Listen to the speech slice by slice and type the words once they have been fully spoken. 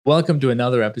Welcome to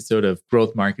another episode of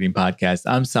Growth Marketing Podcast.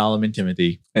 I'm Solomon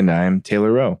Timothy. And I'm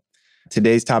Taylor Rowe.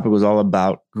 Today's topic was all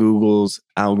about Google's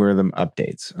algorithm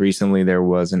updates. Recently, there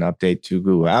was an update to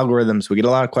Google algorithms. We get a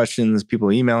lot of questions,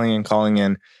 people emailing and calling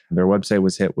in. Their website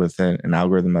was hit with an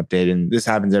algorithm update. And this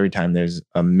happens every time there's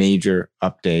a major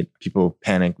update. People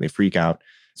panic, they freak out.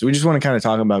 So we just want to kind of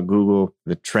talk about Google,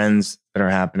 the trends that are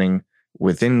happening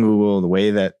within Google, the way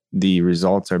that the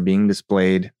results are being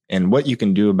displayed, and what you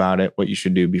can do about it, what you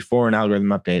should do before an algorithm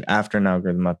update, after an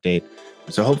algorithm update.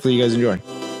 So hopefully you guys enjoy.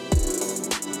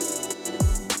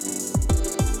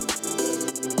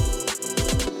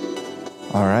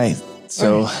 All right.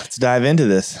 So let's dive into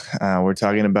this. We're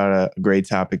talking about a great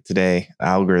topic today,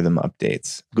 algorithm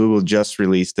updates. Google just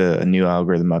released a new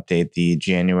algorithm update, the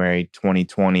January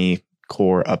 2020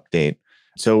 core update.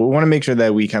 So we want to make sure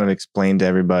that we kind of explain to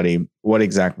everybody what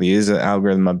exactly is an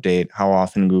algorithm update, how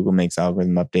often Google makes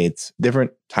algorithm updates,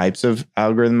 different types of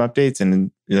algorithm updates, and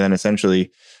then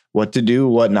essentially what to do,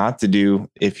 what not to do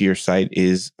if your site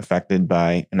is affected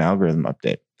by an algorithm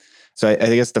update. So I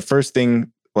guess the first thing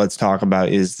let's talk about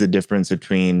is the difference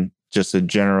between just a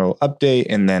general update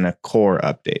and then a core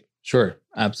update. Sure,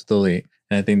 absolutely.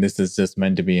 And I think this is just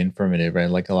meant to be informative, right?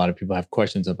 Like a lot of people have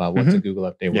questions about what's a Google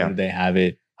update, where do they have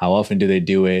it, how often do they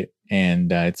do it?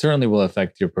 And it certainly will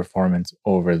affect your performance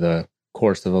over the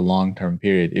course of a long-term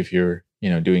period. If you're,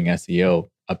 doing SEO,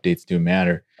 updates do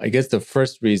matter. I guess the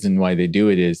first reason why they do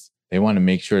it is they want to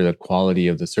make sure the quality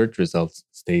of the search results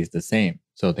stays the same.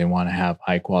 So they want to have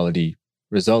high quality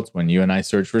results. When you and I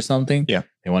search for something,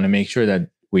 they want to make sure that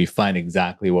we find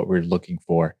exactly what we're looking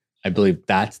for. I believe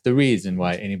that's the reason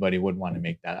why anybody would want to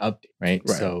make that update, right?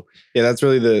 So that's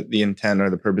really the intent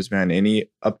or the purpose behind any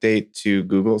update to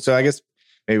Google. So I guess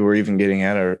maybe we're even getting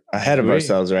ahead of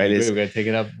ourselves, right? We're going to take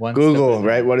it up one Google,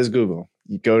 right? What is Google?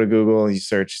 You go to Google, you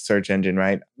search engine,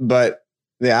 right? But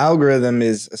the algorithm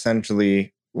is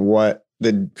essentially what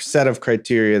the set of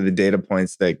criteria, the data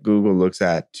points that Google looks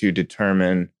at to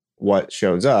determine what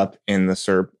shows up in the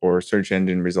SERP or search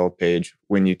engine result page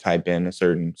when you type in a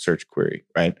certain search query,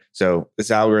 right? So this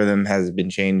algorithm has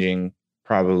been changing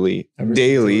probably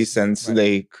daily since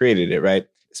they created it, right?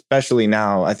 Especially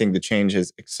now, I think the change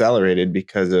has accelerated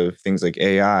because of things like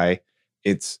AI.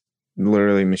 It's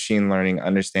literally machine learning,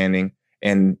 understanding,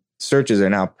 and searches are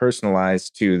now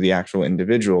personalized to the actual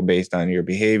individual based on your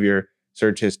behavior,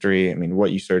 search history. I mean,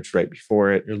 what you searched right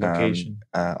before it, your location,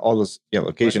 all those,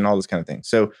 location, all this kind of thing.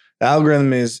 So the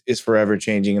algorithm is forever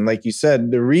changing. And like you said,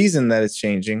 the reason that it's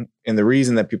changing and the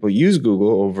reason that people use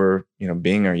Google over,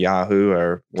 Bing or Yahoo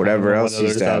or whatever else you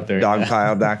have,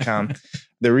 dogpile.com,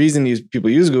 the reason people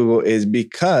use Google is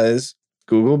because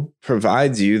Google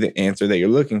provides you the answer that you're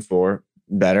looking for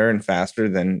better and faster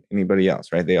than anybody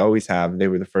else, right? They always have. They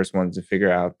were the first ones to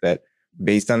figure out that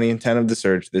based on the intent of the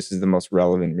search, this is the most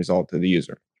relevant result to the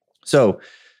user. So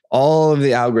all of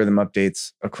the algorithm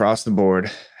updates across the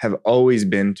board have always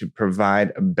been to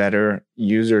provide a better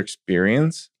user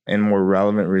experience and more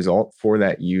relevant result for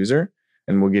that user.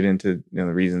 And we'll get into the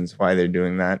reasons why they're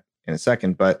doing that in a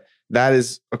second. But that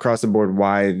is across the board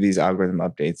why these algorithm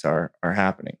updates are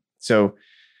happening. So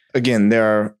again, there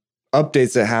are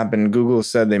updates that happen. Google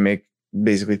said they make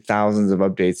basically thousands of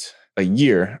updates a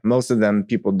year. Most of them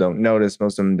people don't notice.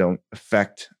 Most of them don't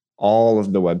affect all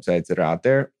of the websites that are out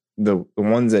there. The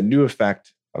ones that do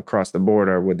affect across the board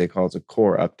are what they call as a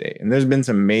core update. And there's been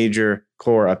some major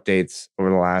core updates over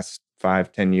the last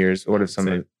 5-10 years. What if some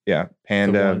of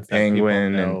Panda,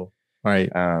 Penguin, and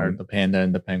or the Panda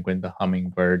and the Penguin, the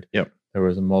Hummingbird. Yep. There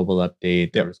was a mobile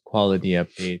update. There was quality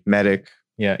update. Medic.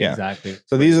 Yeah, exactly.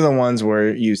 So these are the ones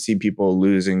where you see people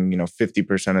losing,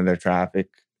 50% of their traffic.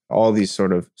 All these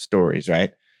sort of stories,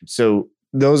 right? So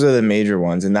those are the major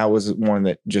ones. And that was one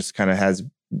that just kind of has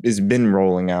been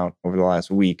rolling out over the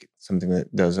last week, something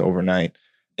that does overnight.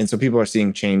 And so people are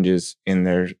seeing changes in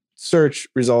their search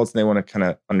results and they want to kind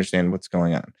of understand what's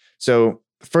going on. So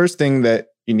the first thing that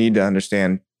you need to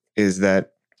understand is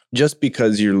that just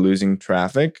because you're losing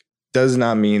traffic does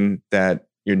not mean that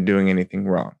you're doing anything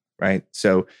wrong, right?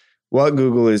 So what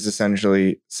Google is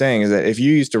essentially saying is that if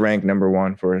you used to rank number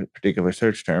one for a particular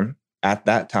search term at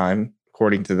that time,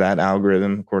 according to that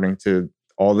algorithm, according to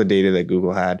all the data that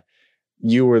Google had,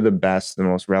 you were the best, the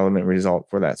most relevant result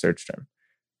for that search term.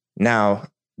 Now,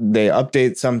 they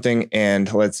update something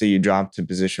and let's say you drop to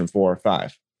position 4 or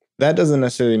 5. That doesn't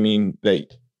necessarily mean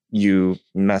that you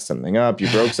messed something up, you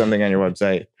broke something on your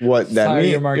website. What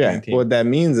that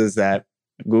means is that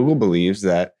Google believes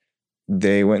that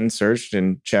they went and searched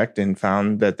and checked and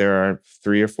found that there are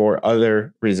 3 or 4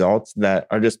 other results that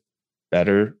are just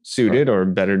better suited or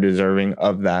better deserving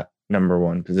of that number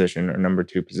 1 position or number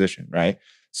 2 position, right?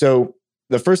 So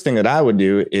the first thing that I would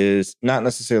do is not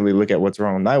necessarily look at what's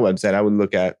wrong with my website. I would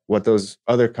look at what those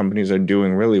other companies are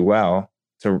doing really well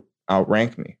to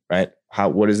outrank me, right?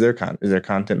 What is their content? Is their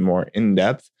content more in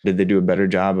depth? Did they do a better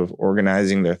job of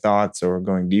organizing their thoughts or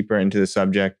going deeper into the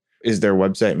subject? Is their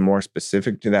website more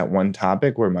specific to that one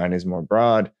topic where mine is more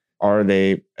broad?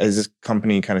 Is this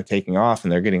company kind of taking off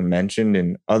and they're getting mentioned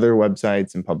in other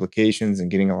websites and publications and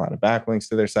getting a lot of backlinks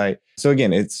to their site? So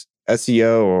again, it's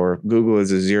SEO or Google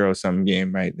is a zero-sum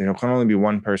game, right? There can only be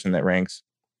one person that ranks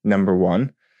number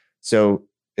one. So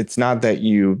it's not that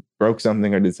you broke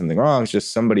something or did something wrong. It's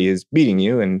just somebody is beating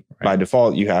you. And by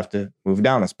default, you have to move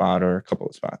down a spot or a couple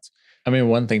of spots. I mean,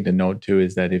 one thing to note too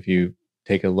is that if you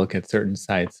take a look at certain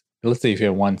sites, let's say if you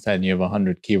have one site and you have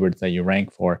 100 keywords that you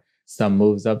rank for, some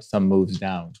moves up, some moves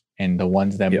down. And the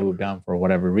ones that move down for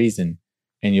whatever reason,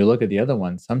 and you look at the other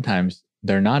ones, sometimes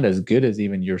they're not as good as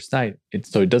even your site.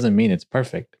 So it doesn't mean it's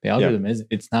perfect. The algorithm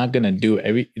it's not going to do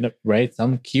right?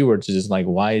 Some keywords are just like,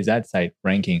 why is that site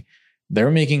ranking?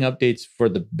 They're making updates for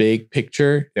the big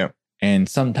picture. Yeah. And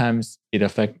sometimes it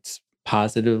affects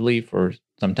positively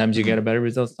sometimes you get a better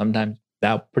result. Sometimes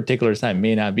that particular site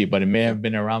may not be, but it may have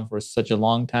been around for such a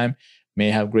long time, may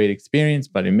have great experience,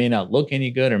 but it may not look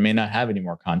any good or may not have any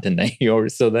more content than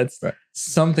yours. So that's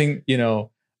something,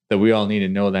 that we all need to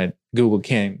know, that Google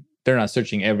they're not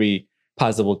searching every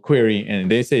possible query. And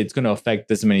they say it's going to affect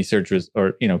this many searches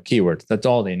or, keywords. That's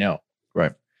all they know.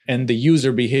 Right. And the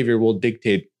user behavior will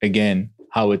dictate, again,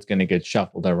 how it's going to get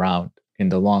shuffled around in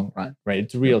the long run, right?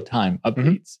 It's real-time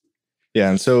updates. Yeah.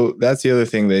 And so that's the other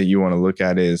thing that you want to look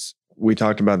at is we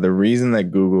talked about the reason that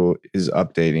Google is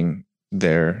updating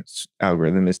their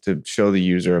algorithm is to show the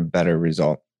user a better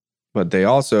result. But they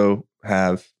also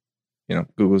have,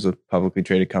 Google's a publicly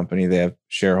traded company. They have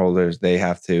shareholders. They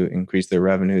have to increase their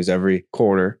revenues every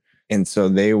quarter. And so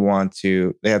they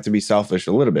have to be selfish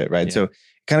a little bit, right? Yeah. So it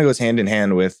kind of goes hand in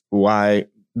hand with why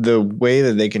the way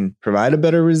that they can provide a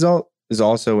better result is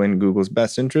also in Google's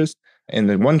best interest. And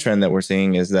the one trend that we're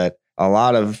seeing is that a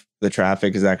lot of the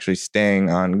traffic is actually staying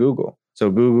on Google. So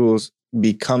Google's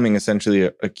becoming essentially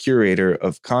a curator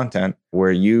of content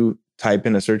where you type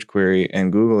in a search query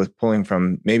and Google is pulling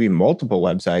from maybe multiple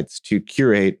websites to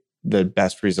curate the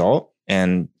best result.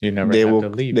 And they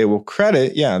will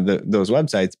credit, those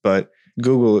websites, but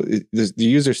Google, the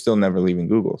user's still never leaving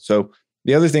Google. So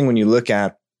the other thing, when you look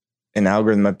at an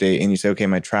algorithm update and you say, okay,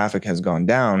 my traffic has gone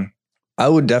down, I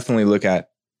would definitely look at,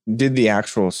 did the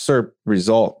actual SERP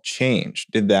result change?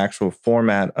 Did the actual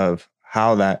format of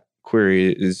how that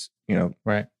query is,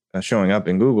 showing up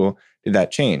in Google, did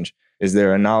that change? Is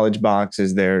there a knowledge box?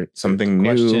 Is there something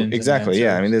new? Exactly.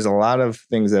 Yeah. I mean, there's a lot of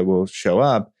things that will show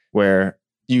up where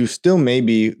you still may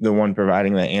be the one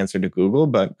providing that answer to Google,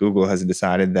 but Google has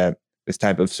decided that this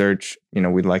type of search,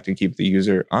 we'd like to keep the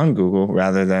user on Google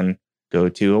rather than go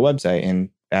to a website and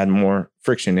add more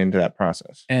friction into that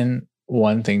process. And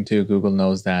one thing too, Google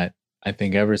knows that, I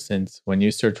think ever since when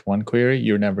you search one query,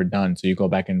 you're never done. So you go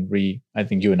back and I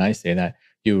think you and I say that,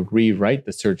 you rewrite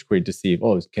the search query to see,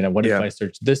 what if I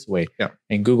search this way? Yeah.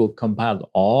 And Google compiled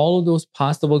all of those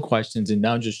possible questions and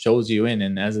now just shows you in.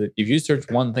 And if you search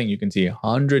one thing, you can see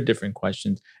 100 different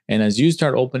questions. And as you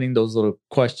start opening those little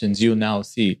questions, you now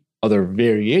see other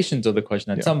variations of the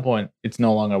question. At some point, it's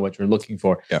no longer what you're looking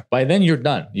for. Yeah. By then, you're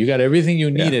done. You got everything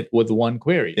you needed with one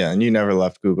query. Yeah, and you never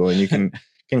left Google. And you can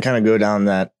kind of go down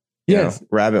that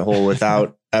rabbit hole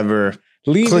without ever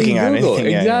clicking on anything.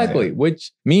 Exactly.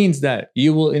 Which means that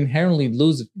you will inherently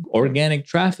lose organic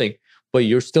traffic, but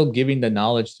you're still giving the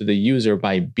knowledge to the user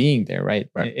by being there, right?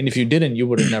 And if you didn't, you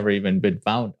would have never even been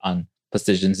found on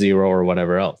position 0 or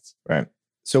whatever else. Right.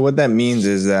 So what that means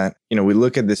is that, we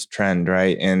look at this trend,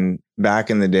 right? And back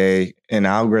in the day, an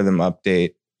algorithm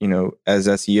update, as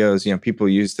SEOs, people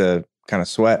used to kind of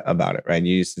sweat about it, right?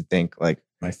 You used to think like,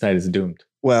 my site is doomed.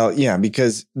 Well, yeah,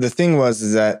 because the thing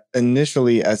is that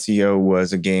initially SEO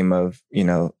was a game of,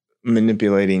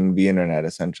 manipulating the internet,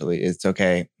 essentially. It's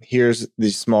okay, here's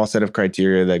this small set of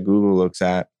criteria that Google looks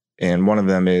at. And one of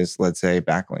them is, let's say,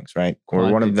 backlinks, right?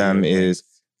 Or one of them is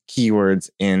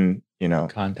keywords in,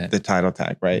 content, the title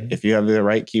tag, right? Mm-hmm. If you have the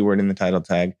right keyword in the title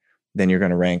tag, then you're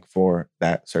going to rank for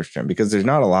that search term because there's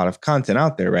not a lot of content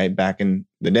out there, right? Back in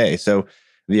the day. So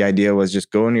the idea was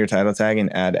just go into your title tag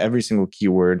and add every single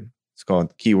keyword. It's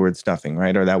called keyword stuffing,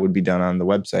 right? Or that would be done on the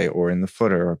website or in the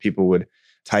footer, or people would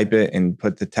type it and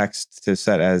put the text to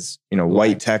set as,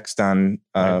 white text on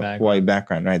white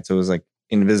background, right? So it was like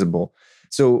invisible.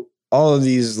 So all of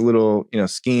these little,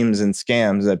 schemes and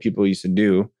scams that people used to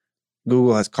do,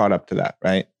 Google has caught up to that,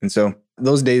 right? And so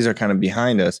those days are kind of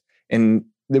behind us. And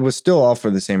it was still all for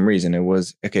the same reason. It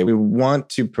was, okay, we want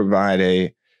to provide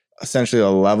a essentially a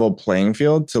level playing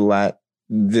field to let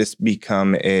this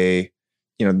become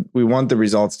we want the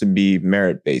results to be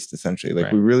merit-based, essentially.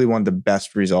 Like, we really want the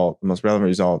best result, the most relevant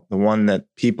result, the one that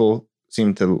people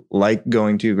seem to like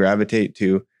going to, gravitate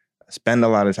to, spend a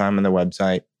lot of time on the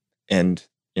website. And,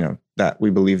 that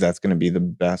we believe that's going to be the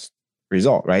best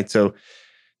result, right? So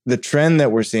the trend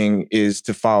that we're seeing is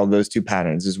to follow those two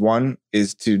patterns. One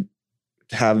is to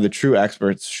have the true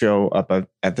experts show up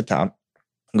at the top.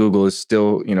 Google is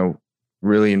still,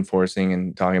 really enforcing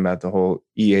and talking about the whole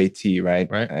EAT,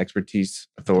 right? Expertise,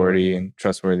 authority, and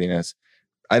trustworthiness.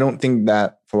 I don't think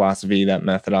that philosophy, that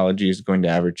methodology is going to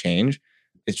ever change.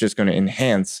 It's just going to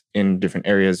enhance in different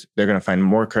areas. They're going to find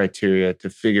more criteria to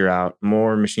figure out,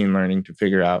 more machine learning to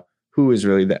figure out who is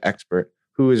really the expert,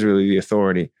 who is really the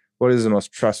authority, what is the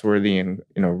most trustworthy and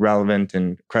relevant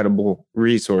and credible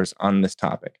resource on this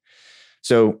topic.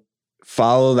 So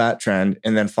follow that trend,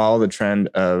 and then follow the trend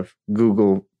of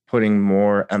Google putting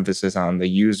more emphasis on the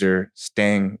user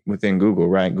staying within Google,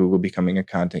 right? Google becoming a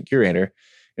content curator.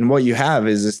 And what you have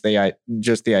is just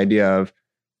the idea of,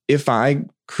 if I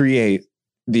create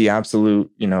the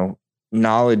absolute,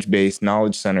 knowledge-based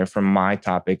knowledge center from my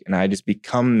topic, and I just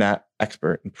become that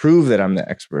expert and prove that I'm the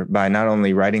expert by not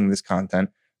only writing this content,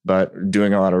 but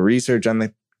doing a lot of research on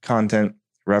the content,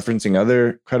 referencing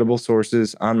other credible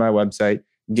sources on my website,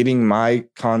 getting my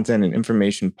content and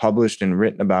information published and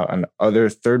written about on other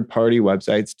third-party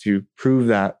websites to prove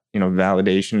that,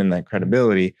 validation and that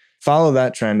credibility. Follow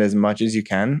that trend as much as you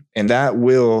can. And that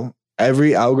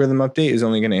every algorithm update is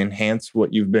only going to enhance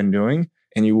what you've been doing,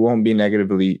 and you won't be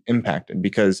negatively impacted.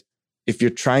 Because if you're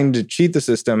trying to cheat the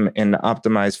system and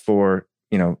optimize for,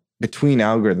 between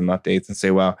algorithm updates and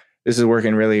say, well, this is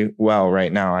working really well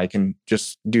right now, I can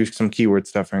just do some keyword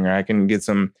stuffing, or I can get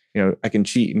some, I can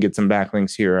cheat and get some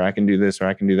backlinks here, or I can do this, or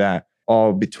I can do that,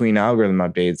 all between algorithm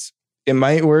updates. It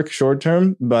might work short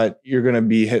term, but you're going to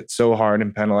be hit so hard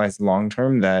and penalized long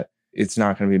term that it's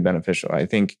not going to be beneficial. I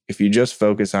think if you just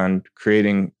focus on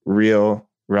creating real,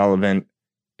 relevant,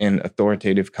 and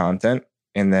authoritative content,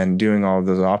 and then doing all of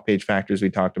those off-page factors we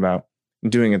talked about,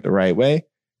 doing it the right way,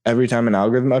 every time an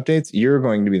algorithm updates, you're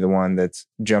going to be the one that's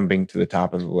jumping to the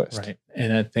top of the list. Right.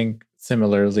 And I think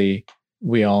similarly,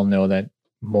 we all know that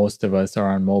most of us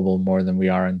are on mobile more than we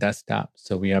are on desktop.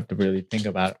 So we have to really think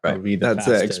about, are we the That's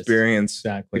fastest?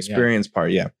 The experience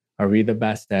part. Yeah. Are we the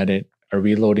best at it? Are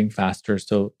we loading faster?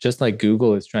 So just like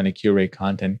Google is trying to curate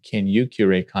content, can you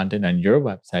curate content on your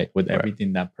website with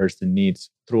everything that person needs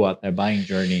throughout their buying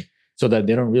journey, so that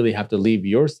they don't really have to leave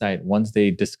your site once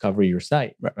they discover your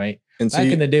site, right? And back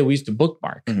in the day, we used to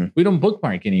bookmark. Mm-hmm. We don't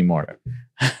bookmark anymore.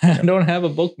 I don't have a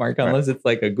bookmark unless it's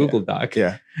like a Google Doc,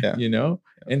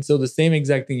 And so the same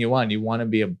exact thing you want to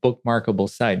be a bookmarkable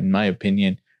site, in my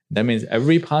opinion. That means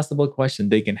every possible question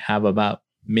they can have about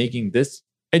making this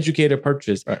educated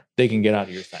purchase, they can get out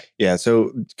of your site. Yeah.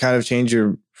 So kind of change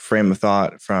your frame of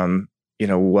thought from,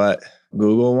 what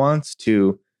Google wants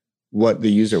to what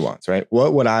the user wants, right?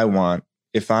 What would I want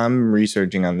if I'm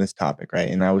researching on this topic, right?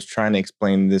 And I was trying to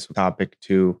explain this topic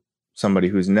to somebody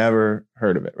who's never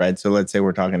heard of it, right? So let's say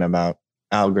we're talking about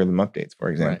algorithm updates, for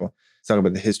example. Let's talk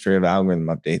about the history of algorithm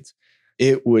updates.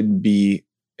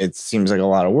 It seems like a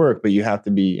lot of work, but you have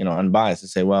to be, unbiased to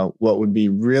say, well, what would be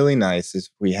really nice is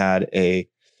if we had a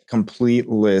complete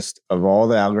list of all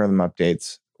the algorithm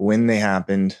updates, when they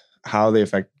happened, how they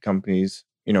affected companies,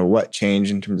 what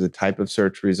changed in terms of type of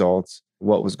search results,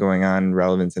 what was going on,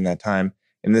 relevance in that time.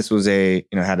 And this was had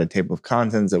a table of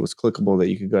contents that was clickable, that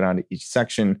you could go down to each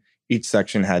section. Each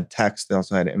section had text. It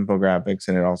also had infographics,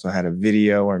 and it also had a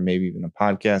video or maybe even a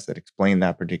podcast that explained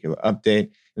that particular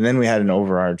update. And then we had an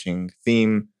overarching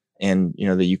theme, and,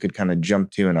 that you could kind of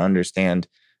jump to and understand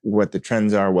what the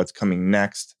trends are, what's coming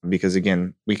next. Because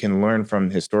again, we can learn from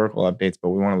historical updates, but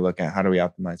we want to look at how do we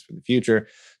optimize for the future.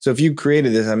 So if you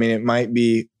created this, it might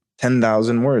be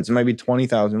 10,000 words, it might be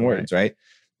 20,000 words, right?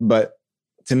 But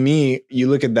to me, you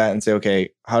look at that and say,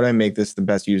 okay, how do I make this the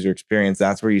best user experience?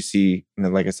 That's where you see,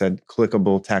 like I said,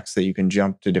 clickable text that you can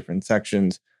jump to different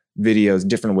sections, videos,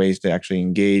 different ways to actually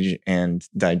engage and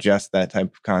digest that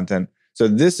type of content. So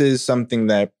this is something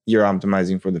that you're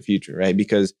optimizing for the future, right?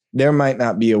 Because there might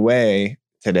not be a way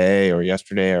today or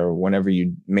yesterday or whenever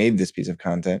you made this piece of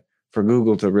content for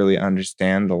Google to really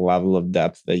understand the level of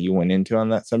depth that you went into on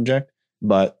that subject.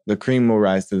 But the cream will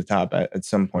rise to the top at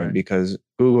some point, because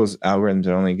Google's algorithms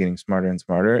are only getting smarter and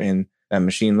smarter. And that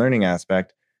machine learning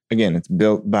aspect, again, it's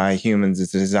built by humans.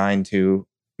 It's designed to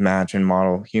match and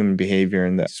model human behavior.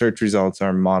 And the search results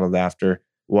are modeled after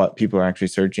what people are actually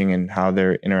searching and how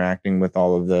they're interacting with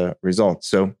all of the results.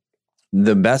 So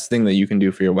the best thing that you can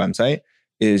do for your website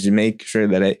is make sure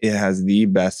that it has the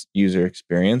best user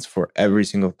experience for every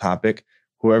single topic.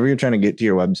 Whoever you're trying to get to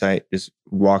your website, just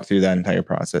walk through that entire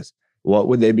process. What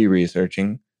would they be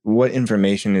researching? What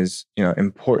information is,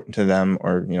 important to them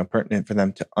or, pertinent for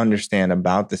them to understand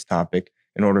about this topic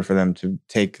in order for them to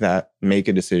make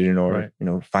a decision or,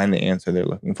 find the answer they're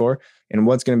looking for? And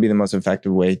what's going to be the most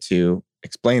effective way to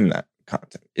explain that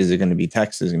content? Is it going to be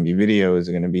text? Is it going to be video? Is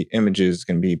it going to be images? It's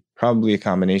going to be probably a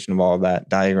combination of all of that,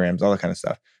 diagrams, all that kind of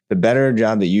stuff. The better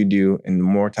job that you do and the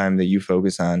more time that you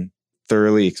focus on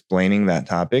thoroughly explaining that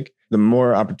topic, the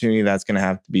more opportunity that's going to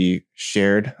have to be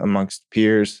shared amongst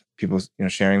peers, people,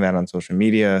 sharing that on social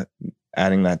media,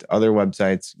 adding that to other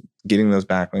websites, getting those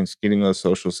backlinks, getting those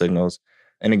social signals.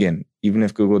 And again, even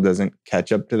if Google doesn't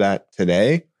catch up to that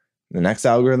today, the next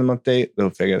algorithm update, they'll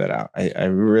figure that out. I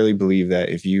really believe that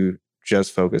if you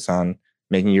just focus on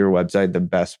making your website the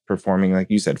best performing, like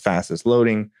you said, fastest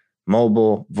loading,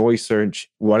 mobile, voice search,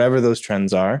 whatever those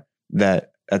trends are,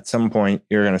 that at some point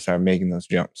you're going to start making those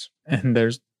jumps. And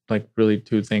there's like really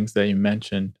two things that you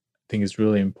mentioned I think is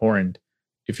really important.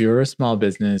 If you're a small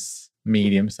business,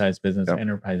 medium-sized business,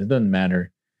 enterprise, it doesn't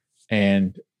matter,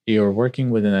 and you're working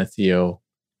with an SEO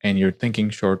and you're thinking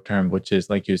short-term, which is,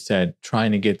 like you said,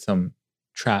 trying to get some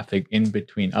traffic in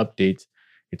between updates,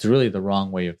 it's really the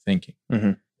wrong way of thinking.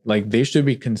 Mm-hmm. Like they should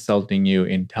be consulting you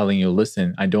and telling you,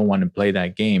 listen, I don't want to play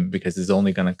that game because it's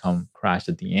only going to come crash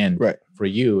at the end for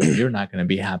you. And you're not going to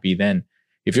be happy then.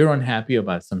 If you're unhappy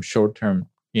about some short-term,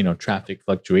 traffic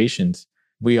fluctuations,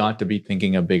 we ought to be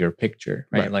thinking a bigger picture,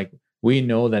 right? Like we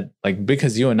know that, like,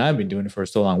 because you and I have been doing it for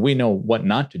so long, we know what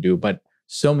not to do. But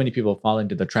so many people fall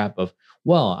into the trap of,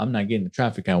 well, I'm not getting the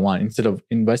traffic I want. Instead of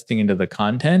investing into the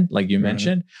content, like you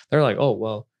mentioned, they're like, oh,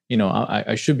 well,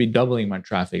 I should be doubling my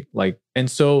traffic. And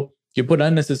so you put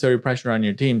unnecessary pressure on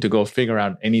your team to go figure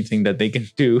out anything that they can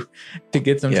do to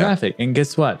get some traffic. And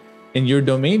guess what? And your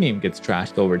domain name gets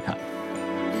trashed over time.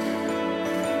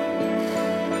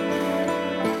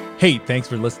 Hey, thanks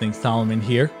for listening. Solomon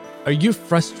here. Are you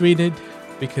frustrated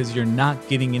because you're not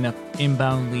getting enough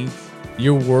inbound leads?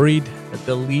 You're worried that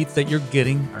the leads that you're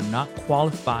getting are not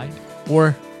qualified?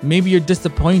 Or maybe you're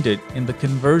disappointed in the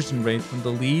conversion rate from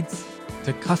the leads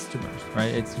to customers,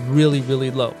 right? It's really, really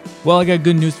low. Well, I got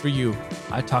good news for you.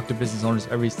 I talk to business owners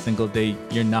every single day.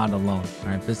 You're not alone, all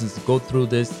right? Businesses go through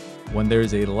this when there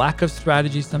is a lack of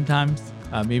strategy sometimes.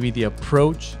 Maybe the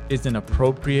approach isn't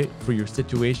appropriate for your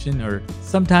situation, or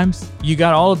sometimes you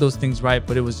got all of those things right,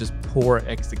 but it was just poor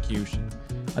execution.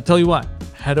 I'll tell you what,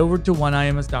 head over to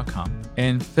oneims.com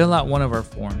and fill out one of our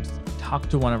forms. Talk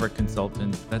to one of our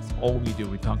consultants. That's all we do.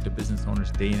 We talk to business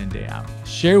owners day in and day out.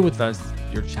 Share with us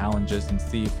your challenges and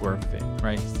see if we're a fit,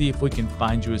 right? See if we can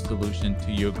find you a solution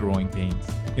to your growing pains.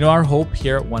 Our hope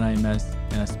here at OneIMS,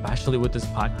 and especially with this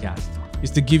podcast, is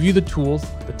to give you the tools,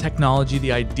 the technology,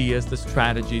 the ideas, the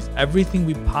strategies, everything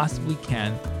we possibly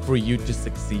can for you to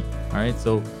succeed. All right.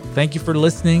 So thank you for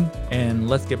listening, and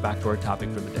let's get back to our topic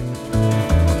for the day.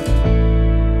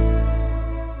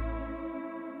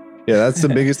 Yeah, that's the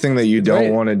biggest thing that you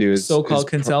don't want to do is so-called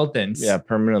consultants.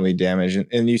 Permanently damage.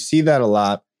 And you see that a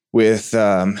lot with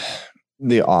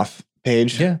the off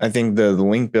page. Yeah. I think the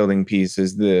link building piece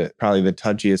is probably the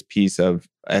touchiest piece of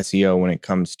SEO when it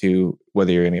comes to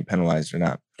whether you're going to get penalized or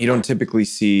not. You don't typically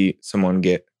see someone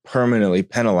get permanently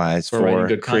penalized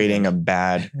for creating a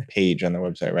bad page on their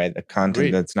website, right? The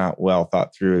content that's not well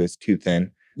thought through, that's too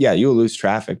thin. Yeah, you'll lose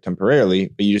traffic temporarily,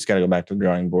 but you just got to go back to the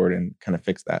drawing board and kind of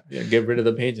fix that. Yeah, get rid of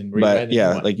the page and rewrite it.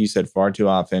 Yeah, like you said, far too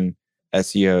often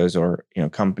SEOs or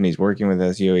companies working with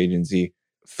SEO agency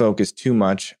focus too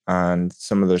much on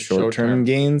some of the short-term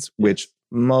gains, which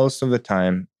most of the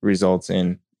time results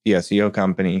in the SEO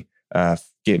company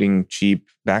getting cheap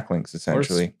backlinks,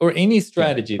 essentially. Or any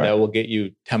strategy that will get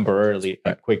you temporarily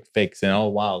a quick fix. And, oh,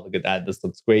 wow, look at that. This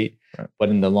looks great. Right. But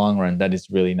in the long run, that is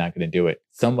really not going to do it.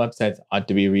 Some websites ought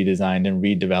to be redesigned and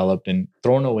redeveloped and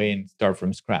thrown away and start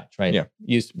from scratch, right? Yeah.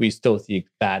 We still see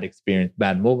bad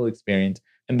mobile experience.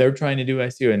 And they're trying to do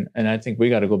SEO. And I think we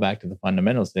got to go back to the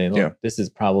fundamentals today. Look, this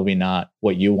is probably not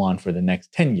what you want for the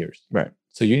next 10 years. Right.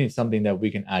 So you need something that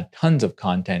we can add tons of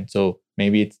content. So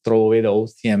maybe it's throw away the old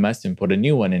CMS and put a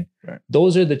new one in. Right.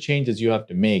 Those are the changes you have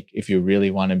to make if you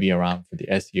really want to be around for the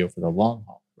SEO for the long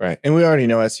haul. Right. And we already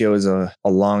know SEO is a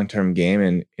long-term game,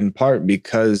 and in part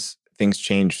because things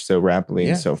change so rapidly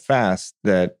and so fast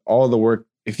that all the work,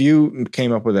 if you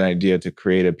came up with an idea to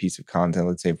create a piece of content,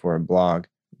 let's say for a blog,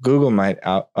 Google might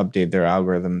update their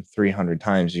algorithm 300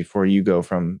 times before you go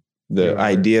from the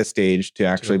idea stage to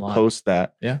actually post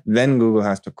that. Yeah. Then Google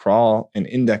has to crawl and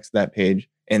index that page.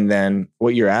 And then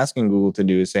what you're asking Google to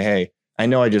do is say, hey, I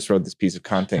know I just wrote this piece of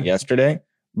content yesterday,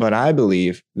 But I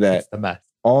believe that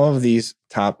all of these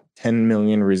top 10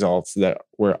 million results that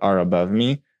are above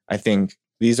me, I think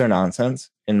these are nonsense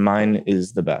and mine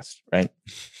is the best, right?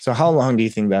 So how long do you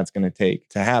think that's going to take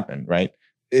to happen, right?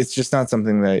 It's just not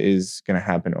something that is going to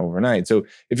happen overnight. So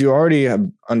if you already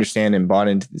understand and bought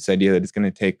into this idea that it's going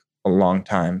to take a long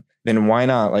time, then why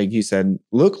not, like you said,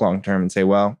 look long term and say,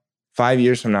 well, 5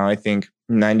 years from now, I think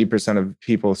 90% of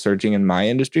people searching in my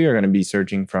industry are going to be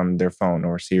searching from their phone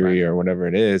or Siri or whatever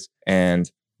it is. And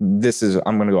I'm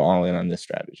going to go all in on this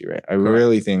strategy, right? I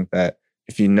really think that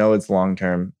if you know it's long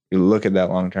term, you look at that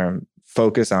long term,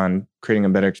 focus on creating a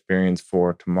better experience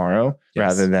for tomorrow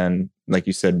rather than, like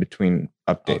you said, between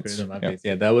updates.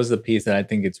 Yeah, that was the piece that I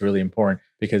think it's really important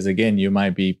because, again, you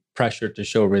might be pressured to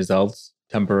show results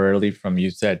temporarily from, you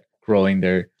said, growing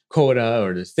their quota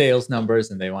or the sales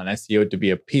numbers, and they want SEO to be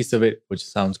a piece of it, which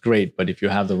sounds great. But if you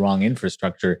have the wrong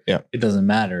infrastructure, it doesn't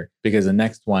matter because the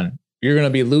next one, you're going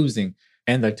to be losing.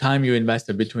 And the time you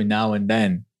invested between now and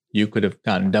then, you could have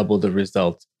gotten double the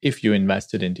results if you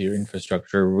invested into your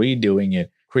infrastructure, redoing it,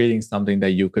 creating something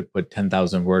that you could put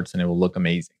 10,000 words and it will look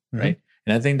amazing, right?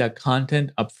 And I think that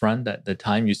content upfront, that the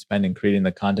time you spend in creating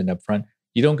the content upfront,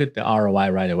 you don't get the ROI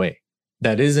right away.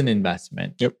 That is an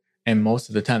investment. And most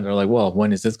of the time they're like, well,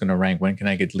 when is this going to rank? When can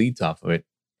I get leads off of it?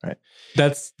 Right.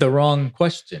 That's the wrong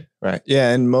question. Right.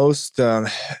 Yeah. And most,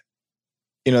 that's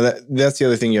the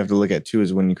other thing you have to look at too,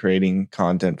 is when you're creating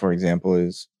content, for example,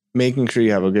 is making sure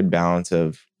you have a good balance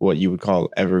of what you would call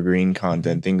evergreen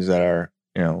content, things that are,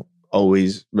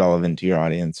 always relevant to your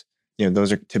audience.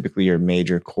 Those are typically your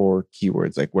major core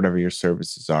keywords, like whatever your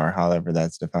services are, however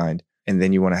that's defined. And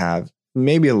then you want to have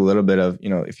maybe a little bit of,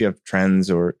 if you have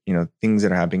trends or, things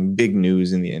that are happening, big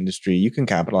news in the industry, you can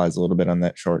capitalize a little bit on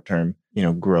that short-term,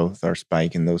 growth or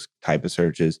spike in those type of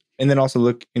searches. And then also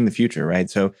look in the future, right?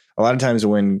 So a lot of times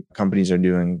when companies are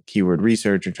doing keyword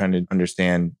research or trying to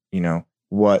understand,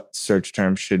 what search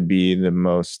terms should be the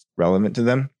most relevant to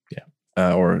them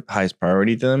or highest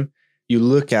priority to them, you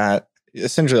look at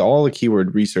essentially all the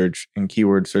keyword research and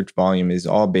keyword search volume is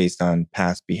all based on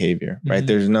past behavior, right?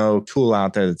 There's no tool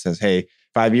out there that says, hey,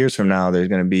 5 years from now, there's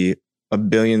going to be 1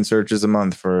 billion searches a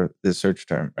month for this search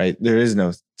term, right? There is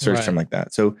no search term like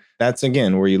that. So that's,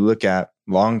 again, where you look at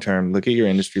long-term, look at your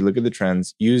industry, look at the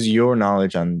trends, use your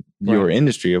knowledge on your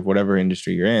industry of whatever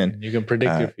industry you're in. You can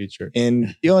predict your future.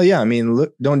 And,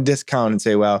 look, don't discount and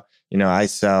say, well, I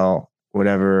sell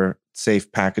whatever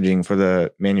safe packaging for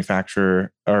the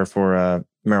manufacturer or for a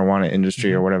marijuana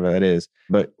industry or whatever that is.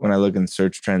 But when I look in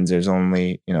search trends, there's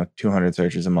only, 200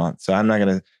 searches a month. So I'm not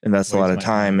going to invest a lot of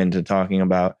time into talking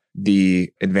about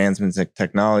the advancements in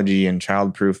technology and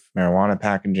childproof marijuana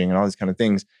packaging and all these kind of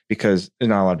things because there's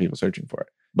not a lot of people searching for it.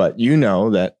 But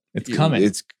that it's coming.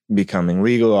 It's becoming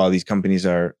legal. All these companies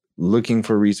are looking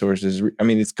for resources. I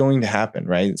mean, it's going to happen,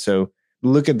 right? So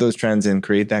look at those trends and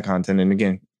create that content. And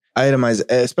again, itemize,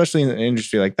 especially in an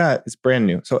industry like that, it's brand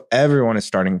new. So everyone is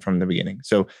starting from the beginning.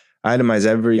 So itemize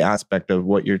every aspect of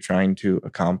what you're trying to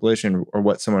accomplish or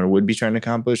what someone would be trying to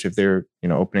accomplish if they're,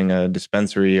 opening a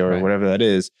dispensary or whatever that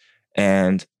is,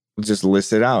 and just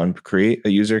list it out and create a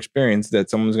user experience that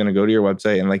someone's going to go to your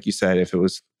website. And like you said, if it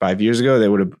was 5 years ago, they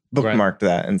would have bookmarked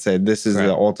that and said, this is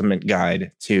the ultimate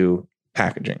guide to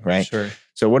packaging, right? Sure.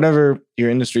 So whatever your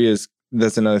industry is,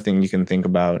 that's another thing you can think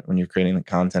about when you're creating the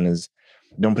content is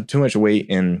don't put too much weight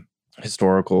in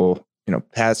historical,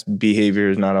 past behavior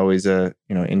is not always a,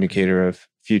 indicator of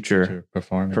future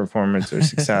performance or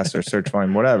success or search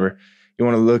volume, whatever. You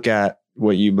want to look at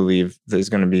what you believe is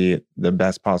going to be the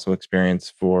best possible experience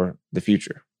for the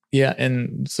future. Yeah.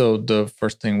 And so the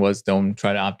first thing was don't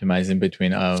try to optimize in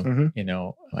between,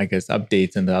 I guess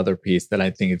updates and the other piece that I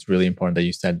think it's really important that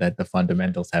you said that the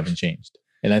fundamentals haven't changed.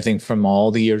 And I think from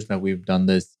all the years that we've done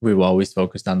this, we've always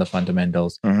focused on the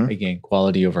fundamentals. Again,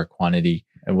 quality over quantity.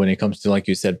 And when it comes to, like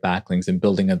you said, backlinks and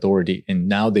building authority, and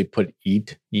now they put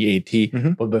EAT.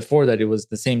 But before that, it was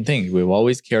the same thing. We've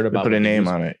always cared about... Put a name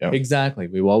on it. Yep. Exactly.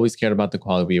 We've always cared about the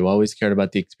quality. We've always cared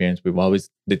about the experience. We've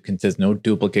always consist no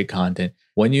duplicate content.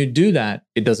 When you do that,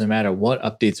 it doesn't matter what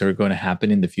updates are going to happen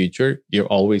in the future. You're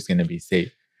always going to be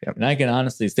safe. Yep. And I can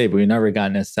honestly say, we've never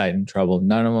gotten a site in trouble.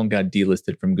 None of them got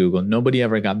delisted from Google. Nobody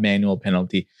ever got manual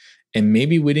penalty. And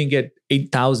maybe we didn't get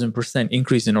 8,000%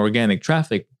 increase in organic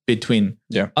traffic between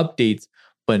updates,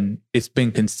 but it's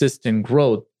been consistent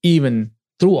growth even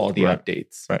through all the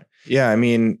updates. Right. Yeah. I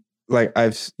mean, like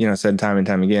I've said time and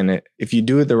time again, if you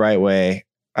do it the right way,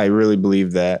 I really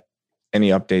believe that any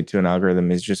update to an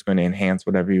algorithm is just going to enhance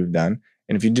whatever you've done.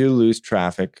 And if you do lose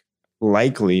traffic,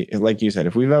 likely, like you said,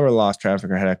 if we've ever lost traffic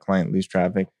or had a client lose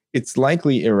traffic, it's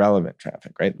likely irrelevant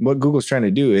traffic, right? What Google's trying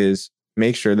to do is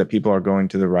make sure that people are going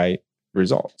to the right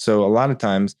result. So a lot of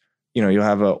times, you'll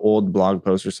have an old blog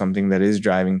post or something that is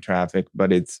driving traffic,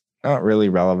 but it's not really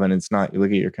relevant. It's not, you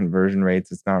look at your conversion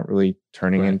rates, it's not really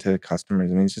turning into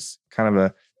customers. I mean, it's just kind of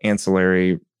a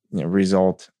ancillary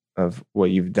result of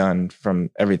what you've done from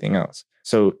everything else.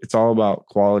 So it's all about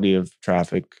quality of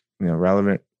traffic,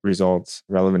 relevant results,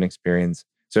 relevant experience.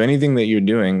 So anything that you're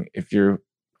doing, if you're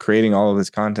creating all of this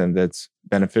content that's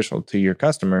beneficial to your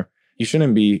customer, you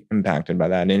shouldn't be impacted by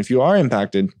that. And if you are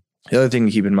impacted, the other thing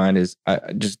to keep in mind is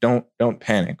just don't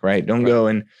panic, right? Don't go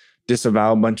and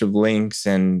disavow a bunch of links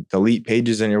and delete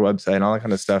pages on your website and all that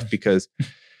kind of stuff, because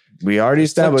we already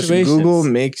established Google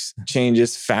makes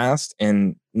changes fast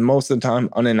and most of the time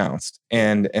unannounced.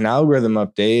 And an algorithm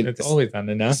update, it's always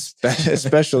unannounced.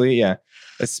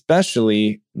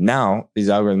 especially now, these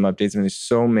algorithm updates, and there's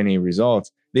so many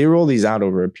results, they roll these out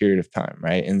over a period of time,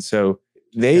 right? And so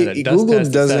Google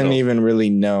doesn't even really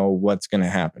know what's going to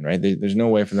happen, right? There's no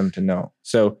way for them to know.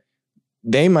 So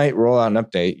they might roll out an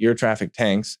update, your traffic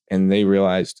tanks, and they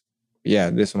realized,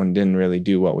 this one didn't really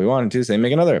do what we wanted to. So they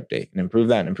make another update and improve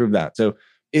that. So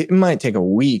it might take a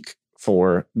week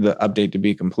for the update to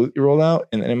be completely rolled out.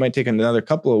 And then it might take another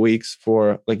couple of weeks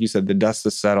for, like you said, the dust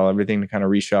to settle, everything to kind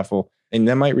of reshuffle, and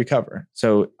that might recover.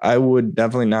 So I would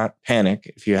definitely not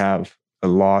panic if you have a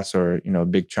loss or, a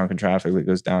big chunk of traffic that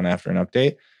goes down after an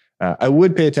update. I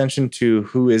would pay attention to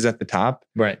who is at the top,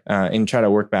 right, and try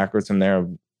to work backwards from there.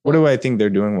 What do I think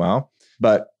they're doing well?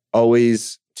 But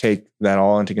always take that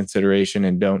all into consideration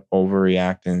and don't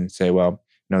overreact and say, well,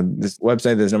 this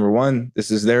website that's number one,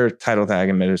 this is their title tag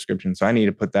and meta description, so I need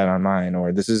to put that on mine.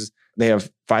 Or they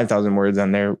have 5,000 words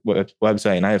on their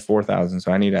website and I have 4,000,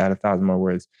 so I need to add 1,000 more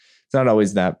words. It's not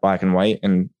always that black and white.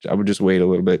 And I would just wait a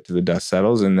little bit till the dust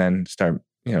settles and then start,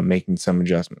 making some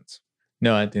adjustments.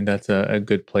 No, I think that's a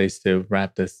good place to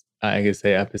wrap this,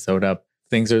 episode up.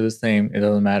 Things are the same. It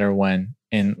doesn't matter when.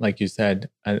 And like you said,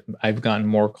 I've gotten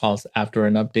more calls after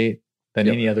an update than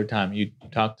any other time. You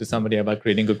talk to somebody about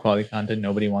creating good quality content,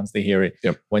 nobody wants to hear it.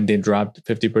 When they dropped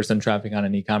 50% traffic on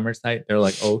an e-commerce site, they're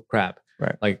like, oh crap,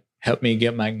 like help me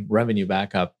get my revenue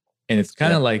back up. And it's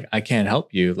kind of like, I can't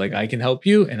help you. Like I can help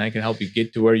you and I can help you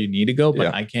get to where you need to go,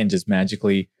 but I can't just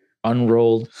magically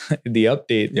unroll the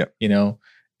update.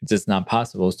 It's just not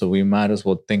possible. So we might as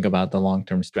well think about the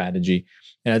long-term strategy.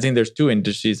 And I think there's two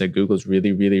industries that Google's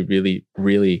really, really, really,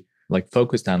 really like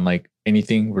focused on, like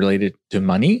anything related to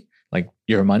money, like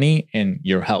your money and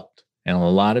your health. And a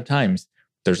lot of times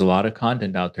there's a lot of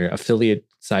content out there, affiliate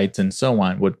sites and so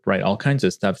on would write all kinds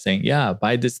of stuff saying,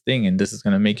 buy this thing and this is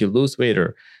going to make you lose weight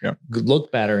or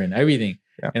look better and everything.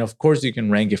 And of course you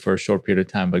can rank it for a short period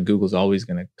of time, but Google's always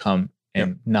going to come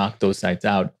and knock those sites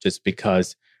out just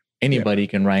because anybody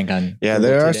can rank on Google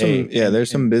there are today. There's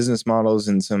some business models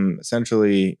and some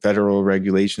essentially federal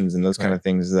regulations and those kind of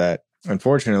things that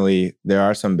unfortunately there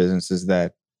are some businesses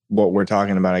that what we're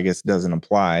talking about, I guess, doesn't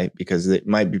apply because it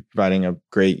might be providing a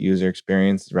great user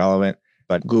experience, relevant,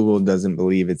 but Google doesn't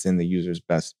believe it's in the user's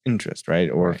best interest, right?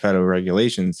 Or federal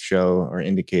regulations show or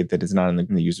indicate that it's not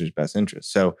in the user's best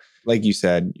interest. So like you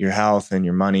said, your health and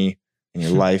your money and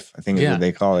your life, I think is what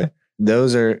they call it.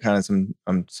 Those are kind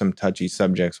of some touchy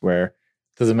subjects where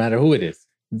doesn't matter who it is.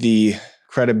 The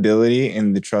credibility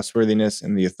and the trustworthiness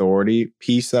and the authority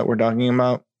piece that we're talking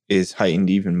about is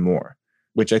heightened even more,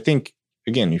 which I think,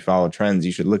 again, you follow trends,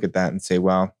 you should look at that and say,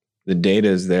 well, the data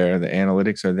is there, the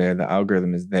analytics are there, the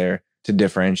algorithm is there to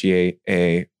differentiate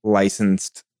a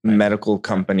licensed medical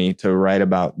company to write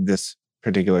about this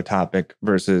particular topic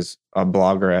versus a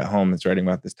blogger at home that's writing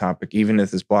about this topic. Even if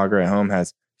this blogger at home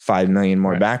has 5 million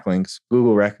more backlinks,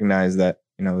 Google recognized that,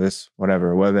 this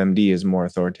WebMD is more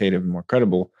authoritative and more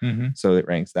credible. So it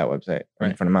ranks that website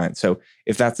in front of mine. So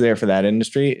if that's there for that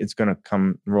industry, it's going to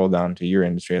come roll down to your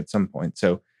industry at some point.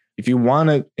 So if you want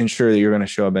to ensure that you're going to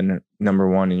show up at number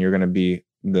one and you're going to be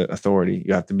the authority,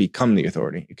 you have to become the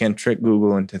authority. You can't trick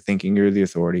Google into thinking you're the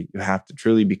authority. You have to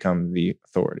truly become the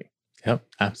authority. Yep,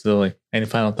 absolutely. Any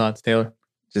final thoughts, Taylor?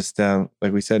 Just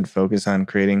like we said, focus on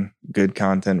creating good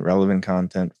content, relevant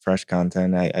content, fresh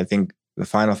content. I think the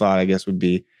final thought, I guess, would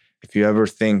be if you ever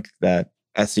think that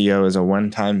SEO is a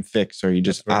one-time fix or you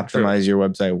just optimize your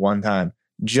website one time,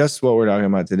 just what we're talking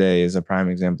about today is a prime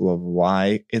example of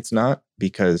why it's not.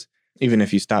 Because even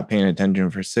if you stop paying attention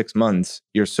for 6 months,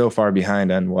 you're so far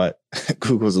behind on what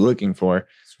Google's looking for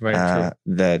that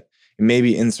it may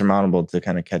be insurmountable to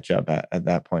kind of catch up at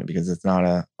that point because it's not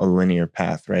a linear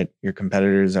path, right? Your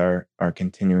competitors are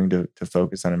continuing to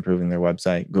focus on improving their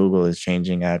website. Google is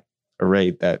changing at a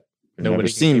rate that we've never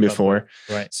seen before.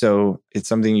 So it's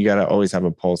something you got to always have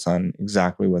a pulse on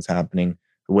exactly what's happening,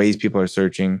 the ways people are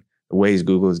searching, ways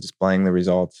Google is displaying the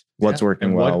results, what's working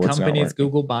and well, what what's not company is working.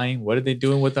 Google buying? What are they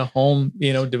doing with the home,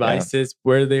 devices?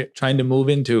 Where are they trying to move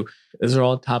into? Those are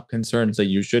all top concerns that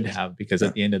you should have, because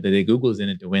at the end of the day, Google's in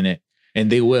it to win it,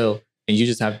 and they will. And you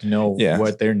just have to know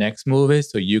what their next move is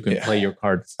so you can play your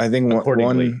cards. I think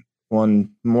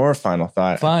one more final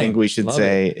thought I think we should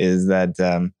say is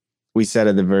that we said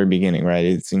at the very beginning, right?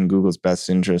 It's in Google's best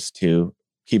interest to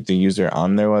keep the user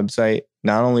on their website,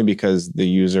 not only because the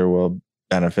user will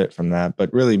benefit from that,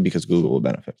 but really because Google will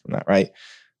benefit from that, right?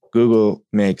 Google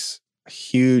makes a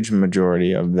huge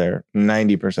majority of their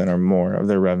 90% or more of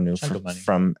their revenue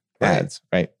from ads,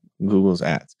 right? Google's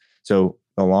ads. So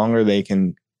the longer they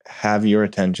can have your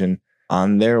attention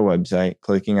on their website,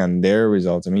 clicking on their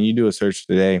results. I mean, you do a search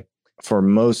today for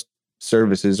most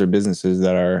services or businesses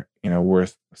that are,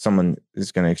 worth, someone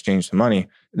is going to exchange some money.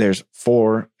 There's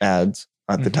 4 ads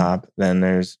at the top. Then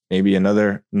there's maybe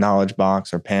another knowledge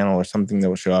box or panel or something that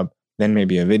will show up. Then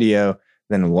maybe a video,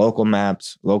 then local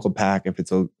maps, local pack, if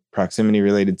it's a proximity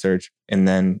related search, and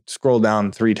then scroll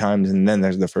down 3 times. And then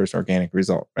there's the first organic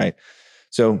result, right?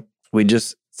 So we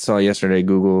just saw yesterday,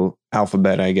 Google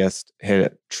Alphabet, I guess,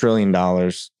 hit $1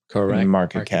 trillion in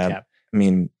market cap. I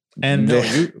mean, and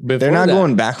they're not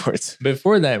going backwards.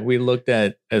 Before that, we looked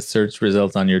at search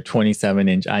results on your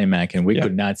 27-inch iMac, and we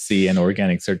could not see an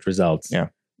organic search results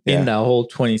in the whole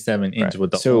 27-inch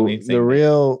with the only thing.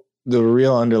 The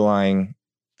real underlying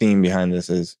theme behind this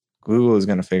is Google is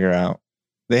going to figure out.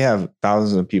 They have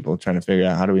thousands of people trying to figure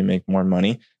out how do we make more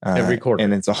money every quarter,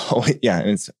 and it's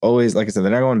always like I said,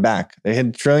 they're not going back. They hit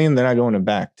 $1 trillion, they're not going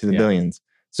back to the billions.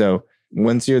 So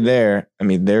once you're there, I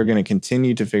mean, they're going to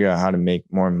continue to figure out how to make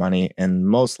more money. And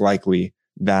most likely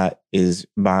that is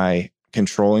by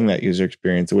controlling that user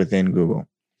experience within Google.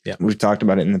 Yeah. We've talked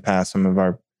about it in the past, some of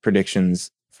our predictions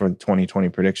for 2020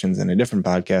 predictions in a different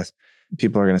podcast.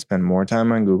 People are going to spend more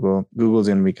time on Google. Google's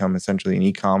going to become essentially an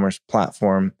e-commerce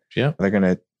platform. Yeah. You're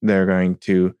going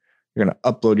to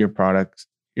upload your products,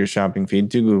 your shopping feed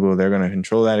to Google. They're going to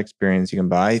control that experience. You can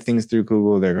buy things through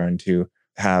Google. They're going to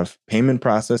have payment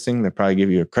processing. They'll probably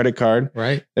give you a credit card.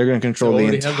 Right. They're going to control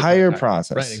the entire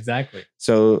process. Right, exactly.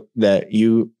 So that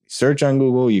you search on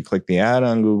Google, you click the ad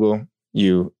on Google,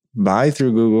 you buy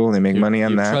through Google, they make money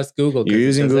on that. You trust Google. You're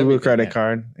using Google credit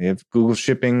card. They have Google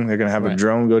shipping. They're going to have a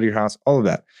drone go to your house, all of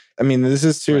that. I mean, this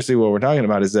is seriously what we're talking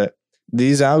about, is that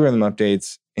these algorithm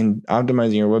updates in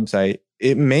optimizing your website,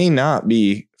 it may not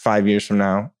be 5 years from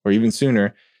now or even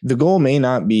sooner. The goal may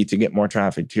not be to get more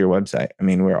traffic to your website. I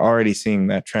mean, we're already seeing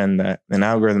that trend that an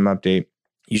algorithm update,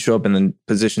 you show up in the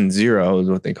position 0 is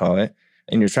what they call it,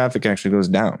 and your traffic actually goes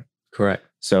down. Correct.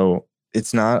 So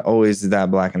it's not always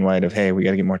that black and white of, hey, we got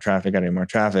to get more traffic,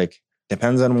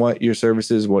 Depends on what your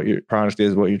service is, what your product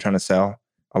is, what you're trying to sell.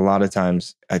 A lot of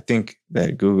times, I think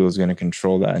that Google is going to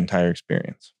control that entire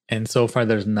experience. And so far,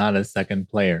 there's not a second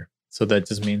player. So that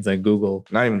just means that Google...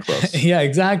 Not even close. Yeah,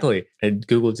 exactly. And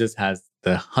Google just has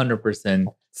the 100%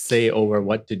 say over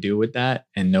what to do with that.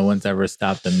 And no one's ever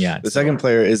stopped them yet. The second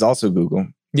player is also Google.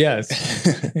 Yes.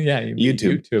 Yeah.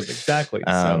 YouTube. Exactly.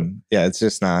 It's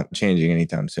just not changing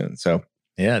anytime soon. So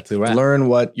it's a wrap. Learn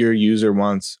what your user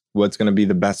wants, what's going to be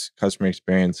the best customer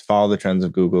experience, follow the trends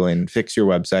of Google, and fix your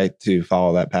website to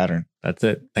follow that pattern. That's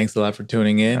it. Thanks a lot for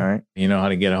tuning in. All right. You know how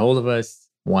to get a hold of us.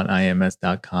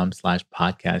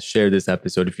 oneims.com/podcast. Share this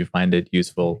episode if you find it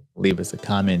useful. Leave us a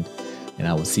comment, and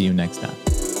I will see you next time.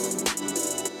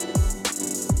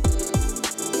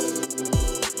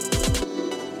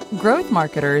 Growth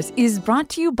Marketers is brought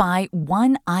to you by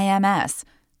OneIMS,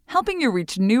 helping you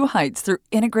reach new heights through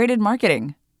integrated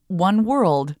marketing. One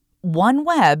world, one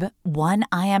web, one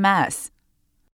IMS.